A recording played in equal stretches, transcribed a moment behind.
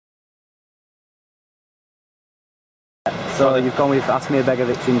So you've gone with Asmir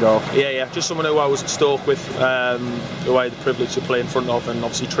Begovic in goal? Yeah, just someone who I was at Stoke with, who I had the privilege to play in front of and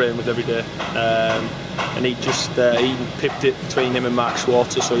obviously train with every day. And he pipped it between him and Mark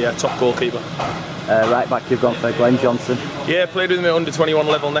Schwarzer, so yeah, top goalkeeper. Right back, you've gone for Glenn Johnson. Yeah, played with him at under 21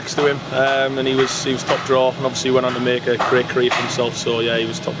 level next to him, and he was top draw, and obviously went on to make a great career for himself, so yeah, he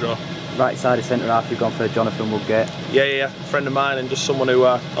was top draw. Right side of centre half, you've gone for Jonathan Woodgate. Yeah, a friend of mine and just someone who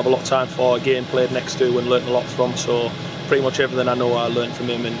I have a lot of time for, again played next to and learnt a lot from, so pretty much everything I know I learnt from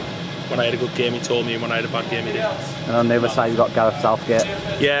him, and when I had a good game he told me, and when I had a bad game he did. And on the other side you've got Gareth Southgate.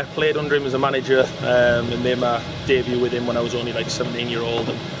 Yeah, played under him as a manager, and made my debut with him when I was only like 17-year-old,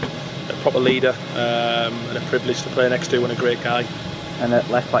 and a proper leader, and a privilege to play next to, and a great guy. And at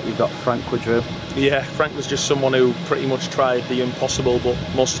left back you've got Frank Woodrow. Yeah, Frank was just someone who pretty much tried the impossible, but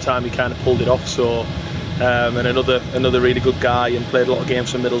most of the time he kind of pulled it off. So, and another really good guy, and played a lot of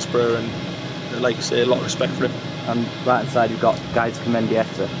games for Middlesbrough, and like I say, a lot of respect for him. And right hand side you've got Guides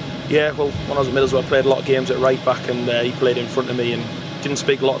Comendieta. Yeah, well, when I was at Middlesbrough I played a lot of games at right back, and he played in front of me and didn't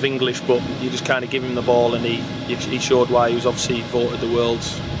speak a lot of English, but you just kind of give him the ball, and he showed why he was obviously voted the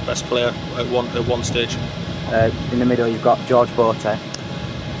world's best player at one stage. In the middle you've got George Boateng.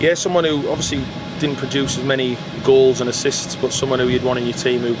 Yeah, someone who obviously didn't produce as many goals and assists, but someone who you'd want in your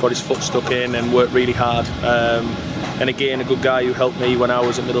team, who got his foot stuck in and worked really hard. And again, a good guy who helped me when I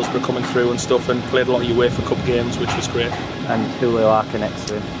was at Middlesbrough coming through and stuff, and played a lot of UEFA Cup games, which was great. And Julio Arca next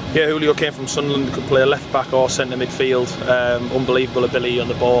to him. Yeah, Julio came from Sunderland, could play left back or centre midfield. Unbelievable ability on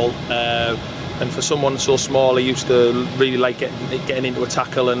the ball. And for someone so small, he used to really like getting into a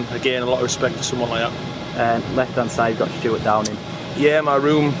tackle, and again, a lot of respect for someone like that. And left hand side you've got Stuart Downing. Yeah, my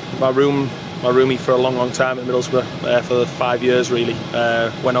roomie for a long time at Middlesbrough, for 5 years really.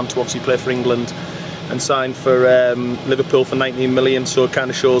 Went on to obviously play for England and signed for Liverpool for 19 million, so it kind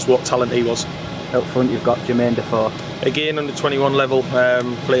of shows what talent he was. Up front you've got Jermaine Defoe. Again, under 21 level,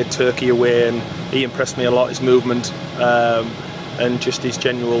 played Turkey away, and he impressed me a lot, his movement, and just his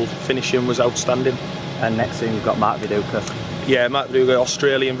general finishing was outstanding. And next to him you've got Mark Viduka. Yeah, Mark Viduka,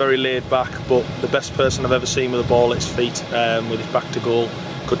 Australian, very laid back, but the best person I've ever seen with the ball at his feet, with his back to goal,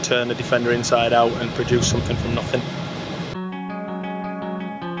 could turn a defender inside out and produce something from nothing.